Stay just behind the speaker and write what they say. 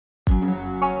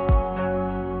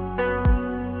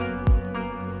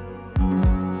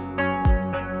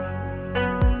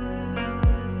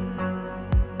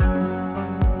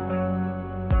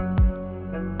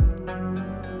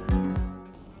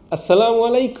Assalamu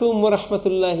alaikum wa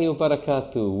rahmatullahi wa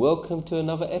barakatuh. Welcome to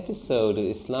another episode of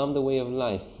Islam the Way of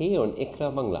Life here on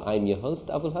IQRA Bangla. I'm your host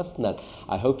Abul Hasnat.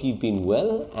 I hope you've been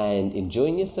well and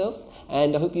enjoying yourselves,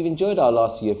 and I hope you've enjoyed our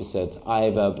last few episodes.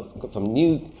 I've got some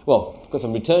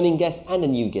returning guests and a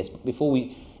new guest. But before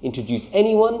we introduce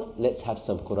anyone, let's have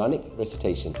some Quranic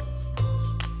recitation.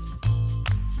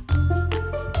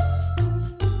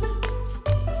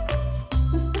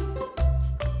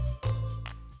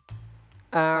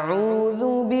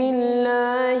 أعوذ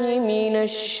بالله من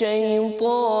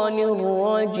الشيطان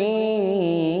الرجيم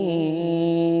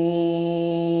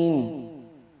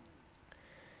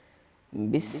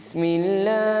بسم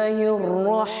الله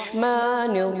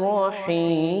الرحمن الرحيم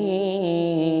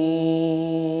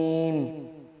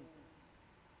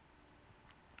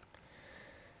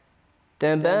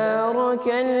تبارك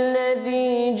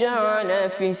الذي جعل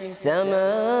في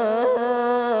السماء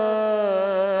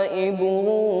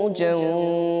بروجا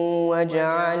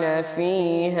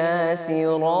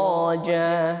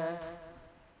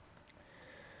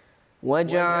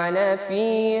وجعل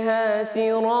فيها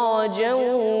سراجا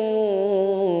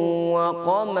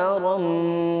وقمرا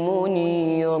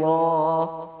منيرا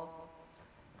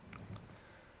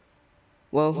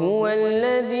وهو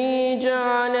الذي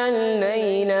جعل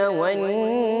الليل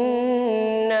والنهار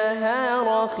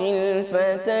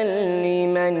خلفة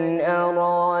لمن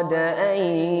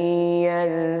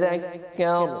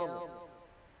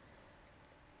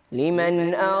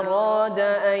أراد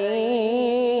أن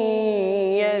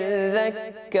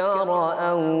يذكر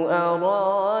أو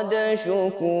أراد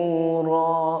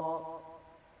شكورا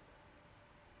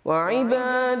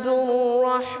وعباد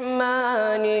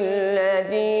الرحمن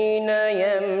الذين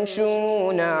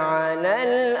يمشون على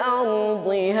الأرض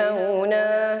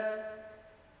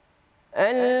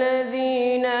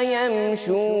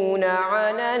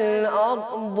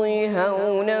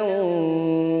هونا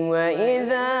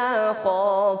وإذا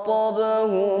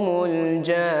خاطبهم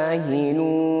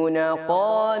الجاهلون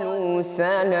قالوا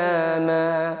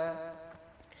سلاما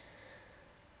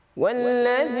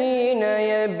والذين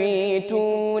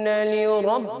يبيتون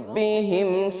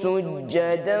لربهم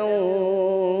سجدا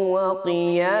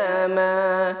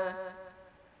وقياما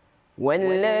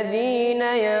والذين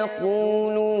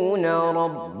يقولون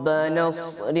ربنا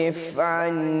اصرف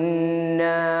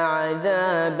عنا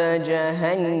عذاب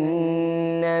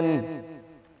جهنم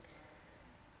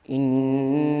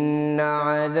إن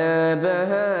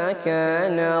عذابها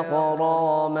كان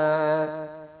غراما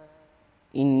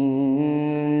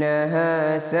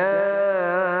إنها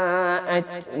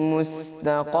ساءت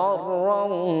مستقرا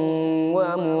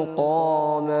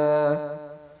ومقاما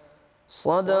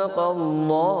صدق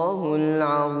الله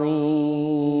العظيم.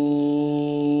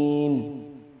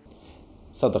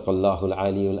 Sadaq Allahul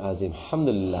Aliyul Azim.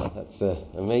 Alhamdulillah. That's an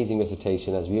amazing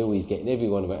recitation, as we always get in every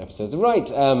one of our episodes.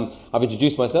 Right, I've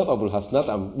introduced myself, Abul Hasnat.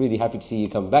 I'm really happy to see you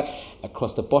come back.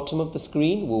 Across the bottom of the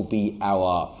screen will be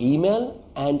our email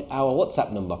and our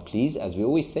WhatsApp number. Please, as we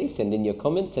always say, send in your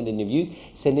comments, send in your views,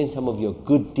 send in some of your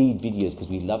good deed videos, because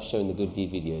we love showing the good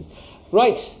deed videos.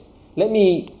 Right, let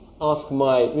me ask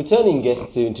my returning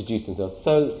guests to introduce themselves.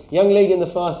 So, young lady on the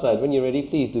far side, when you're ready,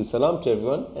 please do salam to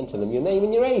everyone and tell them your name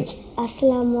and your age.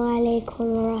 Assalamu alaikum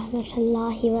wa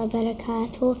rahmatullahi wa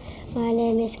barakatuh. My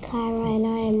name is Kyra and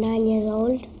I am 9 years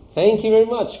old. Thank you very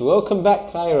much. Welcome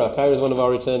back, Kyra. Kyra is one of our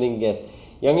returning guests.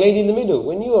 Young lady in the middle,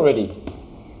 when you are ready.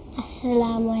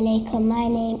 Assalamu alaikum. My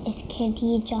name is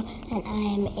Khadija and I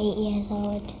am 8 years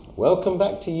old. Welcome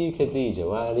back to you, Khadija.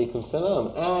 Wa alaikum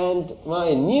salam. And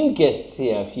my new guests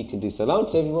here, if you can do salam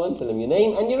to everyone, tell them your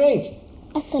name and your age.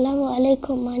 Assalamu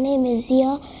alaikum. My name is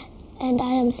Zia and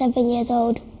I am 7 years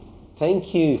old.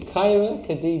 Thank you, Kyra,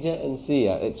 Khadija and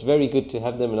Zia. It's very good to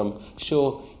have them, and I'm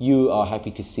sure you are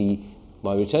happy to see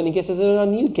my returning guests as our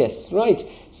new guests. Right,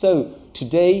 so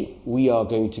today we are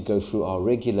going to go through our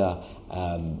regular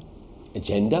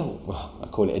agenda. Well, I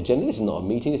call it agenda. This is not a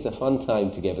meeting, it's a fun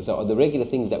time together. So the regular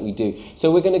things that we do.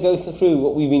 So we're going to go through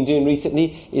what we've been doing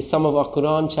recently is some of our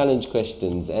Quran challenge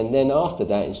questions, and then after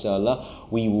that, inshallah,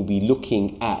 we will be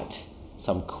looking at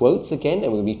some quotes again,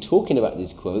 and we'll be talking about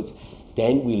these quotes.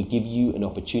 Then we'll give you an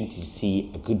opportunity to see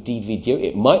a good deed video.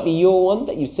 It might be your one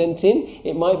that you sent in,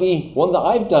 it might be one that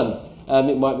I've done,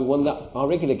 it might be one that our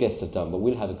regular guests have done, but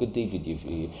we'll have a good deed video for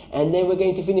you. And then we're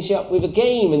going to finish up with a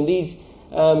game, and these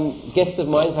guests of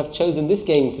mine have chosen this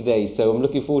game today, so I'm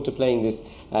looking forward to playing this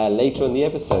later in the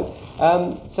episode.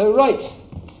 So right,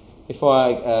 before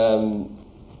I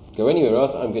go anywhere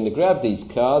else, I'm going to grab these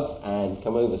cards and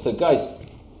come over. So guys,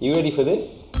 you ready for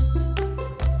this?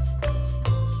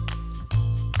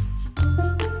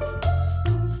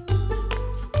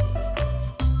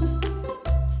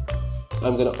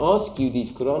 I'm going to ask you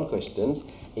these Quran questions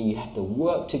and you have to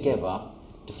work together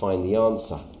to find the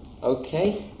answer.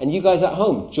 Okay? And you guys at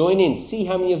home, join in. See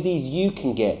how many of these you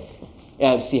can get.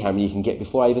 See how many you can get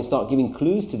before I even start giving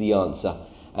clues to the answer.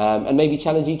 And maybe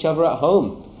challenge each other at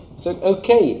home. So,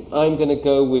 okay, I'm going to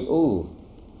go with,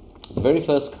 the very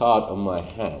first card on my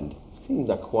hand. It seems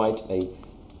like quite a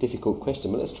difficult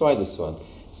question, but let's try this one.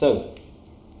 So,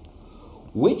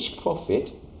 which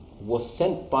prophet was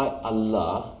sent by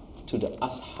Allah to the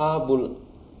Ashabul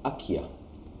Akiyah,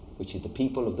 which is the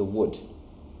people of the wood?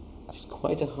 It's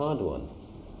quite a hard one,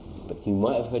 but you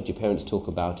might have heard your parents talk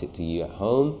about it to you at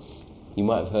home. You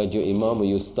might have heard your imam or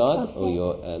your ustad or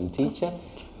your teacher.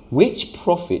 Which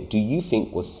prophet do you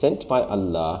think was sent by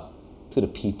Allah to the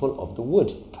people of the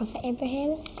wood? Prophet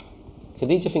Ibrahim.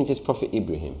 Khadija thinks it's Prophet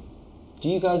Ibrahim. Do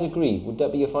you guys agree? Would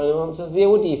that be your final answer? Zia,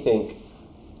 what do you think?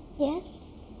 Yes.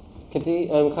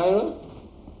 Khaira?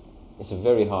 It's a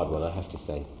very hard one, I have to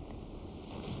say.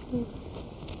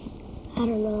 I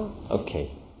don't know.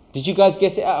 Okay. Did you guys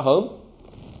guess it at home?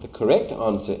 The correct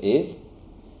answer is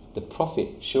the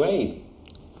Prophet Shu'aib.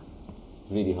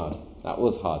 Really hard. That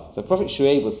was hard. So Prophet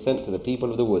Shu'aib was sent to the people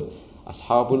of the wood.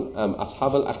 Ashab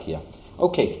al-Akiyah.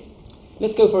 Okay,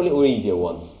 let's go for a little easier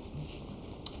one.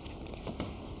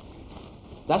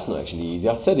 That's not actually easy.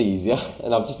 I said easier,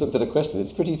 and I've just looked at the question.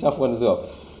 It's a pretty tough one as well.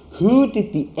 Who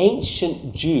did the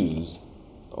ancient Jew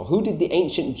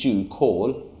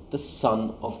call the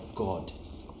Son of God?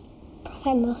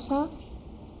 Prophet Musa.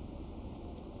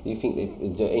 Do you think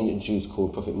the ancient Jews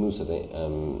called Prophet Musa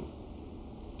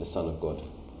the Son of God?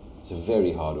 It's a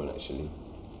very hard one, actually.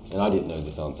 And I didn't know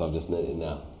this answer, I've just known it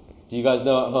now. Do you guys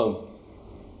know at home?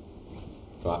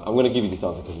 Right, I'm going to give you this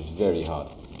answer because it's very hard.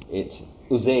 It's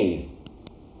Uzair.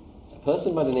 A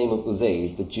person by the name of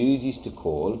Uzair, the Jews used to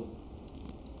call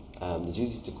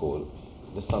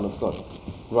the Son of God.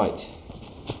 Right.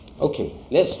 Okay,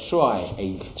 let's try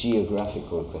a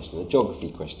geographical question, a geography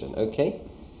question, okay?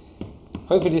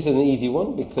 Hopefully this is an easy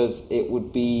one because it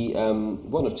would be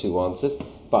one of two answers.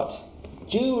 But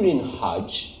during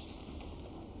Hajj,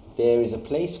 there is a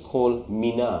place called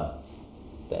Mina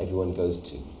that everyone goes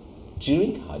to.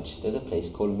 During Hajj, there's a place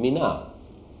called Mina.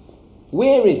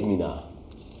 Where is Mina?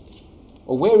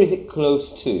 Or where is it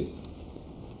close to?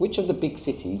 Which of the big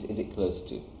cities is it close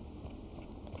to?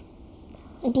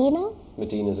 Medina.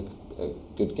 Medina's a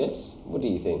good guess. What do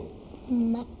you think?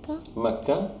 Mecca.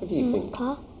 Mecca? What do you think?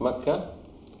 Mecca. Mecca?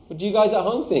 What do you guys at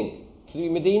home think? Could it be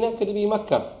Medina? Could it be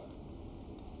Mecca?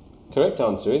 Correct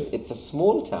answer is it's a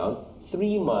small town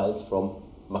 3 miles from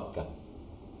Mecca,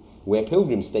 where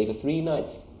pilgrims stay for 3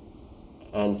 nights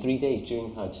and 3 days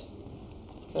during Hajj.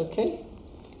 Okay?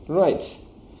 Right.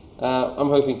 I'm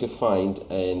hoping to find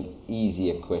an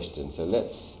easier question, so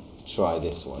let's try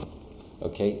this one.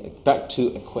 Okay? Back to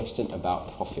a question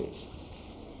about prophets.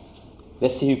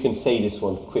 Let's see who can say this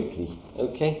one quickly.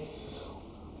 Okay?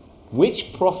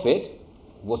 Which prophet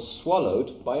was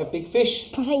swallowed by a big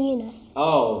fish? Prophet Yunus.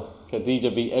 Oh,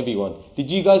 Khadija beat everyone. Did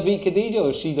you guys beat Khadija or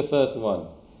was she the first one?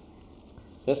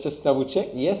 Let's just double check.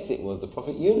 Yes, it was the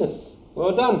Prophet Yunus.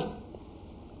 Well done.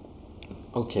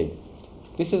 Okay,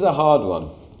 this is a hard one.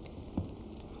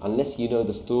 Unless you know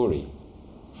the story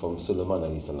from Sulaiman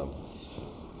alayhi salam.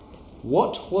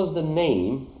 What was the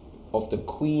name of the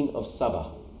Queen of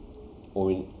Saba?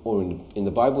 Or in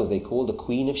the Bible, they call the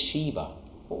Queen of Sheba.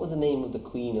 What was the name of the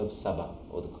Queen of Saba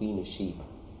or the Queen of Sheba?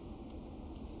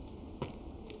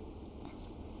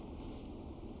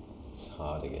 It's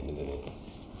hard again, isn't it?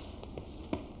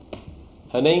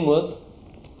 Her name was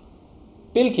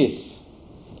Bilqis.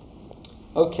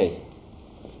 Okay.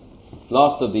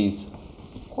 Last of these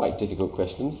quite difficult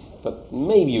questions, but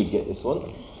maybe you'd get this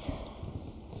one.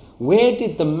 Where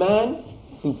did the man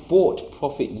who bought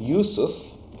Prophet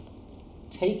Yusuf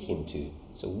take him to?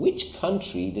 So which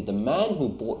country did the man who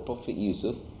bought Prophet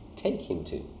Yusuf take him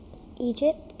to?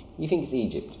 Egypt. You think it's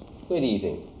Egypt? Where do you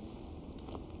think?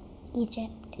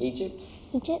 Egypt. Egypt?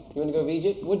 Egypt. You want to go with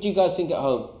Egypt? What do you guys think at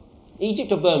home?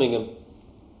 Egypt or Birmingham?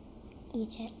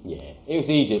 Egypt. Yeah, it was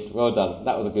Egypt. Well done.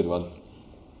 That was a good one.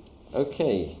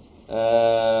 Okay.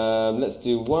 Let's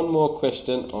do one more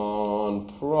question on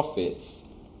prophets.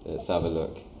 Let's have a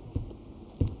look.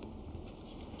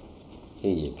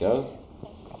 Here you go.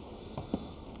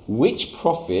 Which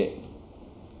prophet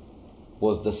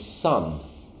was the son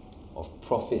of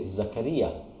Prophet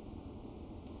Zakariya?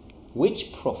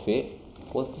 Which prophet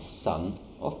was the son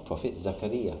of Prophet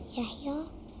Zakariya? Yahya.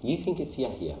 You think it's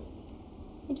Yahya.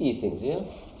 What do you think, Zia?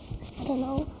 I don't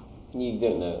know. You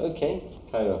don't know. Okay,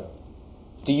 Khaira.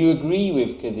 Do you agree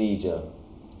with Khadija?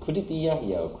 Could it be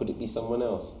Yahya or could it be someone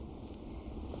else?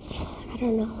 I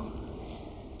don't know.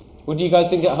 What do you guys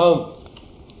think at home?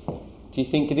 Do you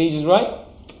think Khadija's right?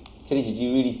 Khadija, do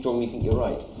you really strongly think you're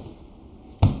right?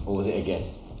 Or was it a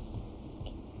guess?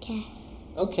 Guess.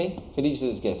 Okay, Khadija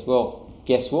says guess. Well,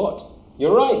 guess what?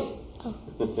 You're right. Oh.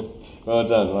 Well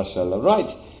done, mashallah.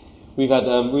 Right, we've had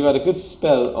a good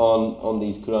spell on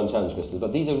these Quran challenge questions,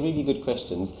 but these are really good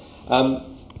questions. I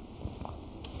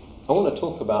want to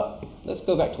talk about. Let's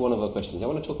go back to one of our questions. I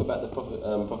want to talk about the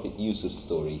Prophet Yusuf's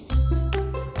story.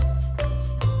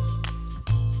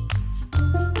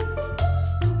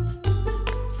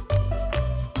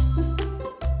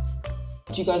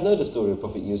 Do you guys know the story of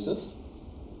Prophet Yusuf?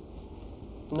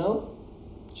 No?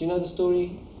 Do you know the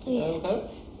story? Yeah.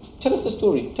 Tell us the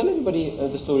story. Tell everybody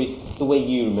the story the way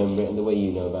you remember it and the way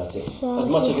you know about it. So as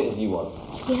much of it as you want.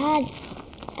 He had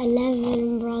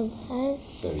 11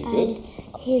 brothers. Very good.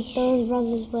 And those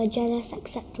brothers were jealous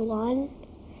except one.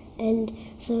 And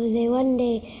so they one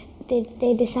day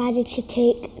they decided to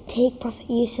take Prophet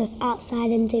Yusuf outside,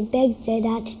 and they begged their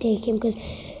dad to take him because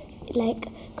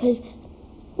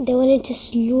they wanted to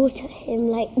slaughter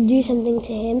him, do something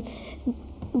to him.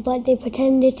 But they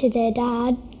pretended to their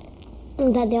dad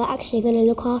that they were actually going to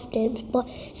look after him.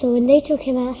 So when they took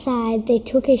him outside, they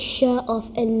took his shirt off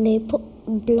and they put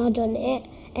blood on it,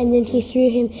 and then they threw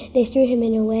him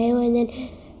in a well, and then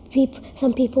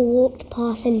some people walked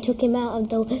past and took him out of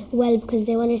the well because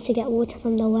they wanted to get water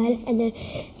from the well, and then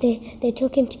they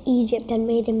took him to Egypt and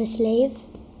made him a slave.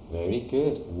 Very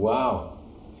good. Wow.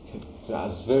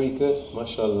 That's very good.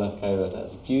 MashaAllah, Khaira.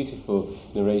 That's a beautiful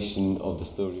narration of the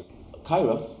story.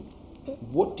 Khaira,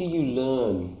 what do you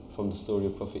learn from the story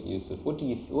of Prophet Yusuf?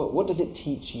 What does it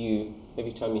teach you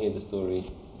every time you hear the story?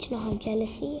 To not have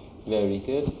jealousy. Very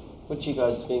good. What do you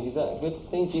guys think? Is that a good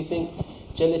thing? Do you think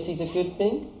jealousy is a good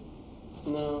thing?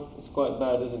 No, it's quite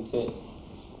bad, isn't it?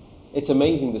 It's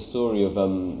amazing, the story of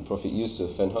Prophet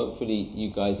Yusuf, and hopefully you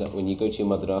guys, when you go to your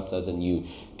madrasas and you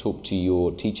talk to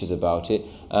your teachers about it,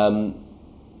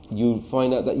 you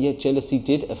find out that jealousy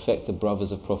did affect the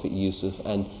brothers of Prophet Yusuf,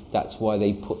 and that's why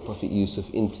they put Prophet Yusuf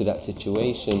into that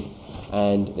situation,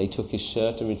 and they took his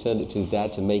shirt and returned it to his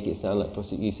dad to make it sound like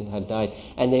Prophet Yusuf had died,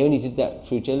 and they only did that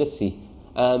through jealousy.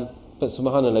 But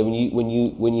subhanAllah,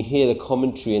 when you hear the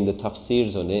commentary and the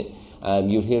tafsirs on it,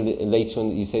 you'll hear later on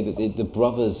that you say that the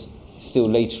brothers still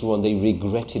later on they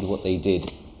regretted what they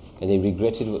did,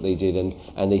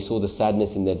 and they saw the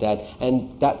sadness in their dad,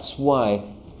 and that's why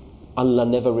Allah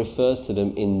never refers to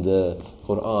them in the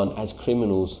Quran as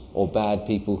criminals or bad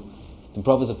people. The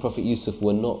brothers of Prophet Yusuf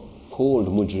were not called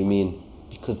mujrimeen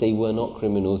because they were not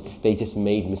criminals. They just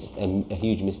made a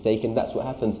huge mistake, and that's what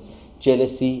happens.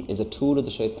 Jealousy is a tool of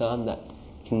the shaitan that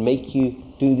can make you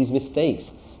do these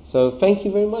mistakes. So thank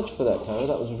you very much for that, Khaira.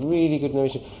 That was really good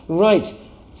narration. Right,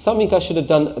 something I should have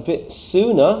done a bit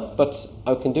sooner, but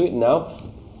I can do it now.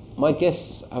 My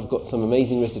guests have got some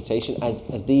amazing recitation,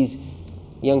 as these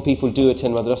young people do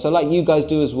attend madrasa, like you guys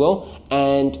do as well,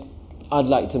 and I'd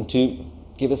like them to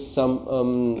give us some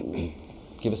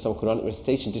Quranic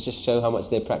recitation to just show how much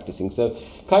they're practicing. So,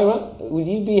 Khaira, would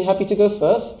you be happy to go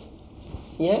first?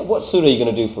 Yeah? What surah are you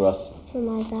going to do for us?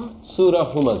 Humaza. Surah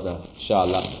Humaza,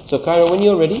 inshallah. So, Khaira, when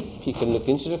you're ready, if you can look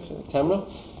into the camera,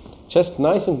 chest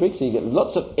nice and big so you get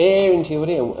lots of air into your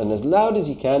body, and as loud as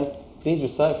you can, please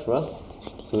recite for us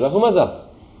Surah Humaza.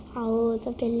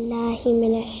 أعوذ بالله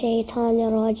من الشيطان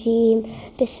الرجيم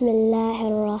بسم الله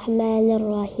الرحمن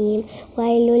الرحيم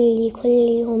ويل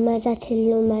لكل همزة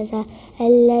لمزة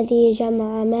الذي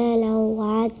جمع ماله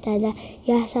وعدده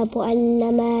يحسب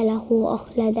أن ماله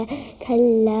أخلده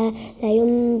كلا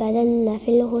لينبذن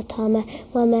في الحطمة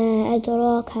وما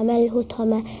أدراك ما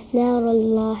الحطمة نار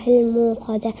الله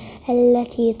الموقدة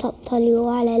التي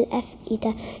تطلع على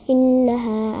الأفئدة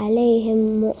إنها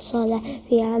عليهم مؤصدة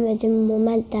في عمد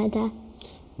ممدد.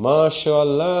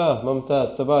 MashaAllah,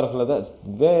 Mumtaz, Tabarakallah, that's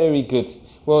very good.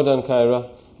 Well done, Khaira.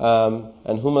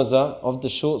 And Humaza of the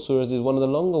short surahs is one of the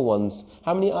longer ones.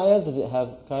 How many ayahs does it have,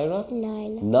 Khaira?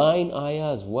 9. 9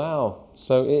 ayahs, wow.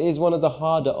 So it is one of the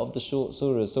harder of the short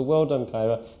surahs. So well done,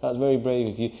 Khaira. That's very brave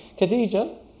of you.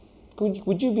 Khadija,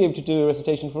 would you be able to do a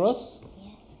recitation for us?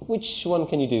 Yes. Which one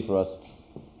can you do for us?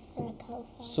 Surah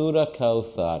Kawthar. Surah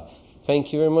Kawthar.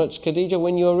 Thank you very much, Khadija.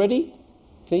 When you're ready,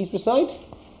 please recite.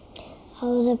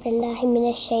 أعوذ بالله من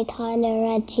الشيطان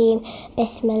الرجيم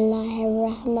بسم الله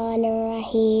الرحمن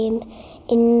الرحيم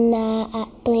إنا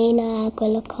أعطيناك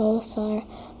الكوثر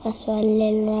فصل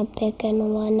لربك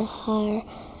وانحر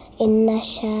إن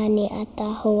شانئك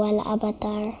هو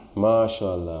الأبتر.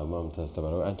 MashaAllah, Mumtaz,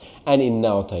 Tabarakallah. And in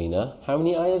Na'atayna, how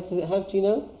many ayahs does it have, do you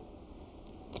know?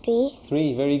 3.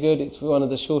 3, very good. It's one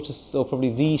of the shortest, or probably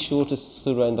the shortest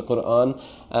surah in the Quran,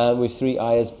 with 3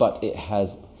 ayahs, but it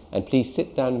has And please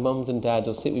sit down, mums and dads,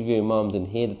 or sit with your mums and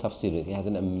hear the tafsir. It has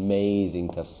an amazing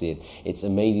tafsir. It's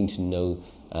amazing to know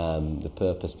the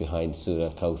purpose behind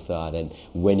Surah Kawthar and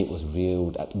when it was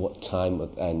revealed, at what time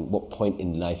and what point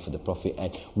in life for the Prophet,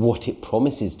 and what it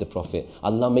promises the Prophet.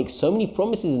 Allah makes so many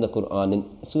promises in the Quran,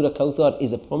 and Surah Kawthar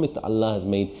is a promise that Allah has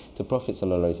made to Prophet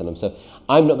Sallallahu Alaihi Wasallam. So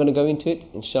I'm not going to go into it.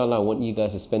 Inshallah, I want you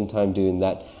guys to spend time doing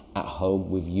that at home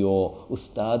with your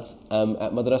ustads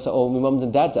at madrasa, or with mums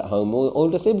and dads at home, or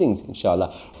older siblings,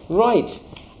 inshallah. Right,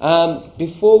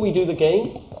 before we do the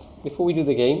game,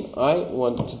 I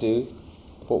want to do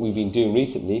what we've been doing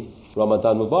recently,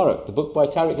 Ramadan Mubarak, the book by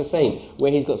Tariq Hussain,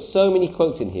 where he's got so many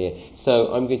quotes in here.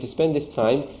 So I'm going to spend this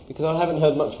time, because I haven't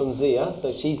heard much from Zia, so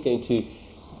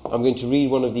I'm going to read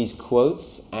one of these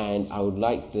quotes, and I would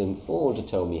like them all to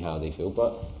tell me how they feel,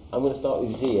 but I'm going to start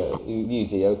with you,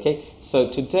 Zia, okay? So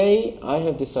today I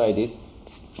have decided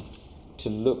to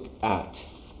look at,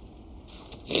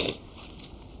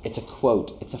 it's a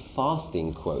quote, it's a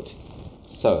fasting quote.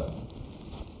 So,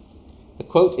 the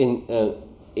quote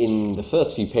in the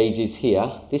first few pages here,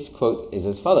 this quote is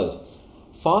as follows.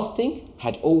 Fasting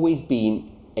had always been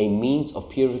a means of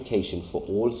purification for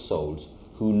all souls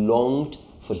who longed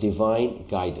for divine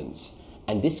guidance.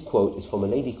 And this quote is from a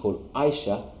lady called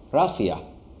Aisha Rafia.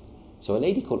 So a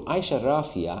lady called Aisha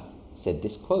Rafia said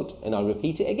this quote, and I'll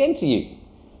repeat it again to you.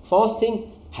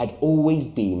 Fasting had always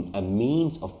been a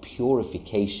means of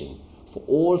purification for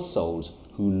all souls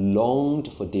who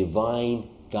longed for divine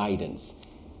guidance.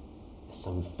 There's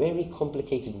some very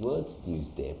complicated words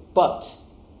used there, but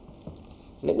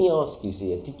let me ask you,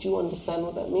 Zia, did you understand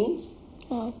what that means?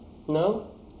 No. No?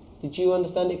 Did you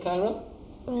understand it, Kyra?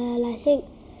 Well, I think,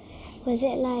 was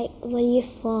it like when you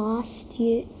fast,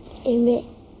 it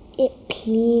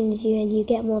cleans you and you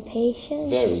get more patience?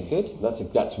 Very good.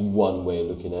 That's one way of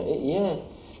looking at it, yeah.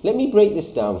 Let me break this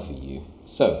down for you.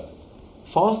 So,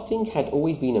 fasting had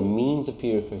always been a means of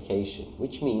purification,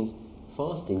 which means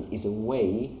fasting is a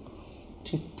way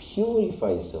to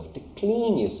purify yourself, to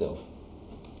clean yourself.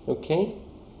 Okay?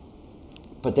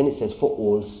 But then it says for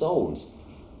all souls.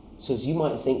 So you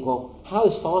might think, well, how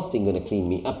is fasting going to clean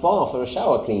me? A bath or a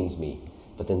shower cleans me.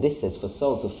 But then this says for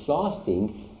souls. So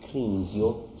fasting cleans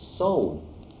your soul.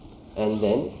 And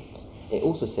then it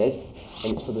also says,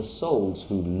 and it's for the souls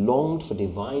who longed for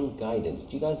divine guidance.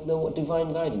 Do you guys know what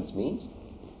divine guidance means?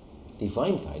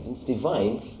 Divine guidance,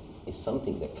 divine is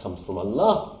something that comes from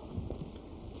Allah.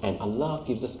 And Allah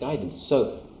gives us guidance.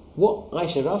 So what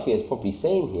Aisha Rafia is probably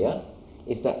saying here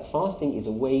is that fasting is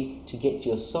a way to get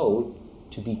your soul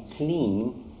to be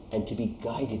clean and to be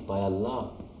guided by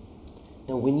Allah.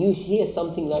 Now when you hear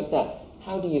something like that,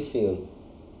 how do you feel?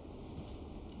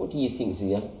 What do you think,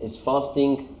 Zia? Is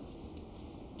fasting,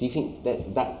 do you think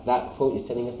that quote is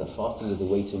telling us that fasting is a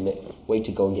way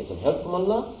to go and get some help from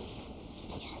Allah?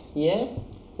 Yes. Yeah?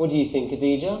 What do you think,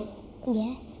 Khadija?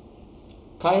 Yes.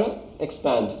 Kyra,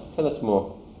 expand. Tell us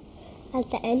more. At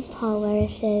the end part where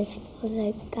it says for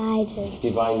the guidance.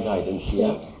 Divine guidance,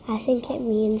 yeah? I think it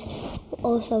means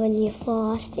also when you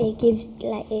fast,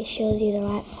 it shows you the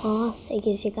right path, it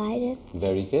gives you guidance.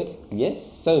 Very good.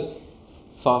 Yes. So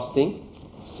fasting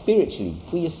spiritually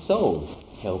for your soul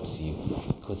helps you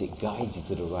because it guides you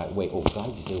to the right way, or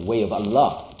guides you to the way of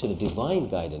Allah, to the divine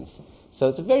guidance. So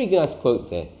it's a very nice quote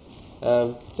there.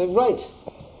 Right.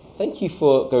 Thank you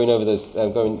for going over those,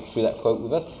 going through that quote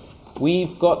with us.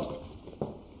 We've got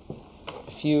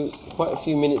quite a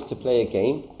few minutes to play a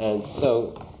game, and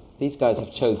so these guys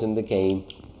have chosen the game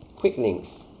Quick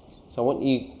Links. So I want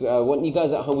you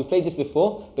guys at home, we've played this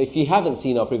before, but if you haven't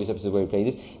seen our previous episode where we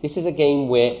played this is a game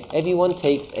where everyone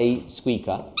takes a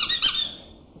squeaker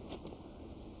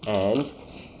and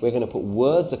we're going to put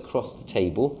words across the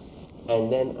table,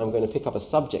 and then I'm going to pick up a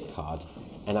subject card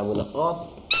and I'm going to ask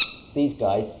these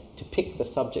guys to pick the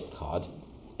subject card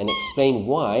and explain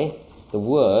why the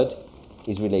word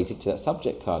is related to that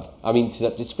subject card. to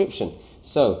that description.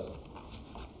 So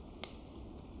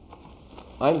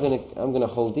I'm gonna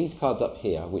hold these cards up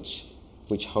here, which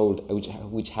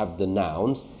have the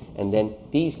nouns, and then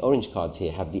these orange cards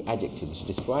here have the adjectives, which are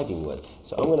describing words.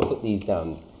 So I'm gonna put these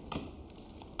down.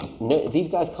 No, these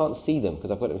guys can't see them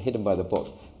because I've got them hidden by the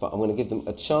box. But I'm gonna give them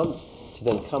a chance to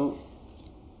then come.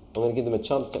 I'm gonna give them a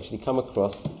chance to actually come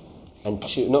across and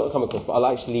choose. Not come across, but I'll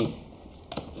actually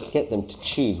get them to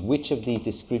choose which of these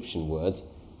description words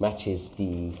matches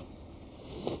the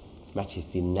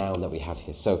noun that we have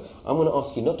here. So I'm going to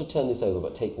ask you not to turn this over,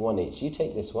 but take one each. You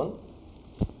take this one.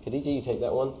 Khadija, you take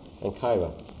that one. And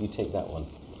Kyra, you take that one.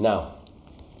 Now,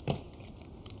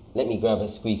 let me grab a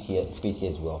squeaky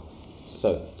as well.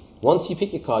 So Once you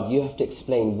pick your card, you have to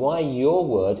explain why your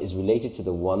word is related to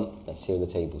the one that's here on the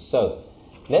table. So,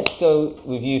 let's go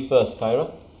with you first,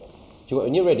 Kyra.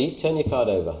 When you're ready, turn your card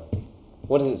over.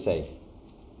 What does it say?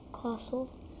 Castle.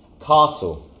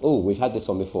 Castle. Oh, we've had this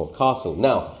one before. Castle.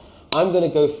 Now, I'm going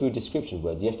to go through description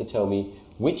words. You have to tell me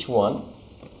which one,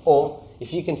 or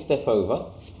if you can step over,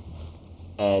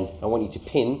 and I want you to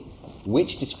pin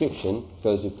which description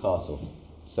goes with castle.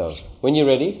 So, when you're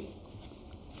ready,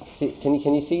 can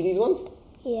you see these ones?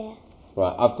 Yeah.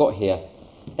 Right, I've got here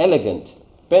elegant,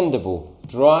 bendable,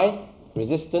 dry,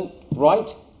 resistant,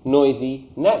 bright, noisy,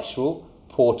 natural,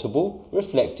 portable,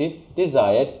 reflective,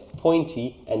 desired,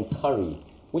 pointy, and curry.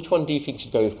 Which one do you think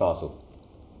should go with castle?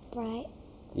 Bright.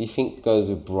 You think goes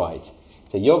with bright.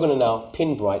 So you're going to now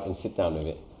pin bright and sit down with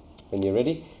it. When you're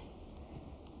ready.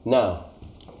 Now,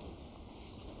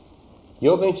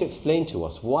 you're going to explain to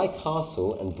us why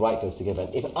castle and bright goes together.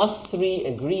 And if us three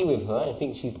agree with her and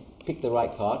think she's picked the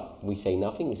right card, we say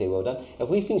nothing, we say well done. If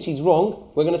we think she's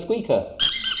wrong, we're going to squeak her.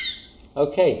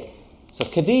 Okay, so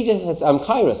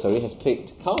Kyra has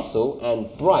picked castle and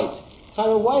bright.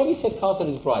 Kyra, why have you said castle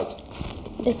is bright?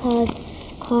 Because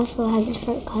castle has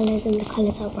different colours and the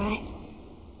colours are bright.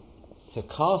 So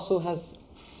castle has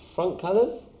front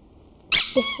colours?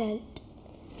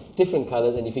 Different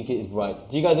colours, and you think it is bright.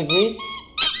 Do you guys agree?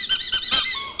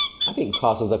 I think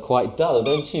castles are quite dull,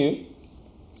 don't you?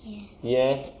 Yeah.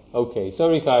 Yeah? Okay,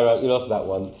 sorry Kyra, you lost that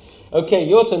one. Okay,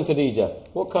 your turn, Khadija.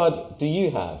 What card do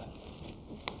you have?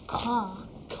 Car.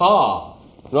 Car.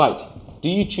 Right. Do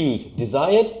you choose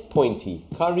desired, pointy,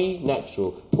 curry,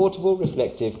 natural, portable,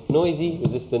 reflective, noisy,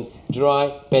 resistant,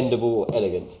 dry, bendable, or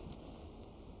elegant?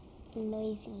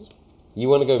 Noisy. You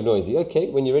want to go with noisy. Okay,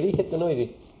 when you're ready, hit the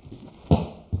noisy.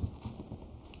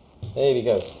 There we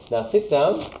go. Now sit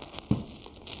down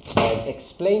and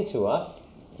explain to us,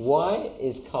 why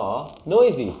is car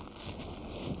noisy?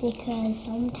 Because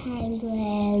sometimes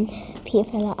when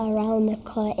people are around the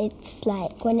car, it's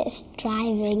like when it's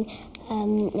driving,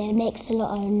 it makes a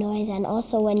lot of noise, and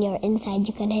also when you're inside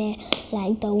you can hear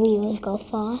like the wheels go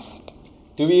fast.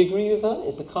 Do we agree with her?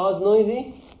 Is the cars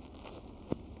noisy?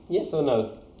 Yes or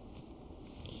no?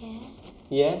 Yeah.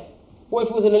 Yeah? What if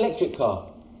it was an electric car?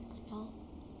 No.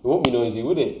 It won't be noisy,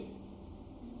 would it?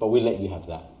 But we'll let you have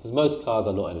that, because most cars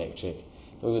are not electric,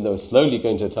 even though we're slowly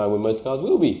going to a time when most cars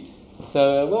will be.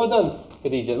 So, well done,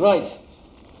 Khadija. Right,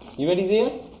 you ready, Zia?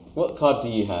 What card do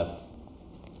you have?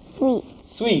 Sweet.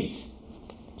 Sweets.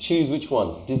 Choose which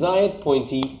one. Desired,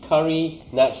 pointy, curry,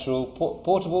 natural,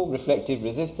 portable, reflective,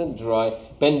 resistant, dry,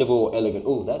 bendable, or elegant.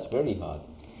 Oh, that's very hard.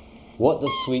 What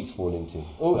does sweets fall into?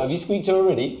 Oh, have you squeaked her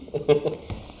already?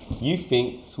 You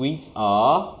think sweets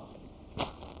are?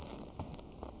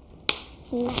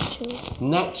 Natural.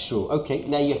 Natural. Okay,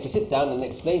 now you have to sit down and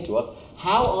explain to us,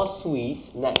 how are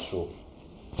sweets natural?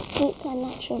 Sweets are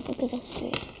natural because it's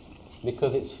food.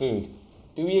 Because it's food.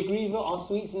 Do we agree that are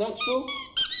sweets natural?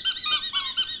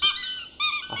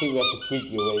 I think we have to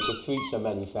squeak you away because sweets are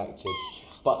manufactured.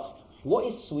 But what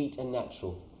is sweet and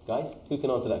natural? Guys, who can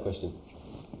answer that question?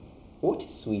 What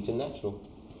is sweet and natural?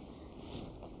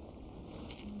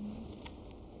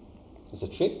 It's a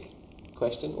trick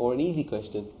question or an easy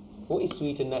question. What is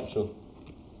sweet and natural?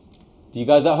 Do you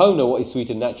guys at home know what is sweet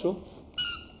and natural?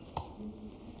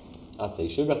 I'd say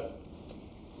sugar.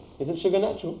 Isn't sugar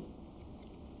natural?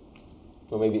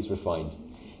 Or maybe it's refined.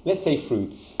 Let's say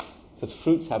fruits, because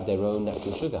fruits have their own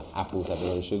natural sugar. Apples have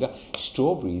their own sugar.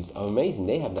 Strawberries are amazing.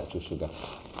 They have natural sugar.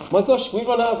 My gosh, we've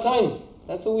run out of time.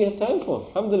 That's all we have time for.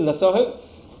 Alhamdulillah. So I hope,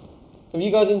 have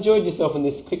you guys enjoyed yourself in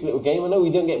this quick little game? I know we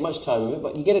don't get much time with it,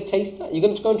 but you get a taste that. You're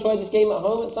going to go and try this game at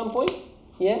home at some point?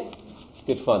 Yeah? It's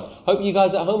good fun. Hope you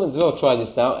guys at home as well try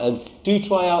this out, and do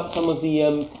try out some of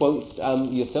the quotes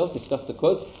yourself, discuss the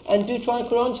quotes, and do try a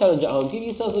Quran challenge at home. Give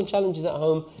yourself some challenges at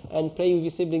home and play with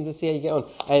your siblings and see how you get on.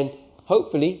 And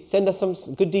hopefully send us some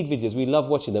good deed videos. We love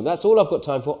watching them. That's all I've got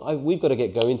time for. We've got to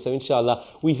get going, so inshallah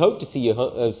we hope to see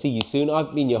you soon.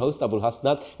 I've been your host, Abul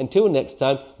Hasnat. Until next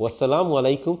time, wassalamu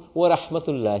alaikum wa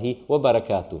rahmatullahi wa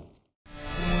barakatuh.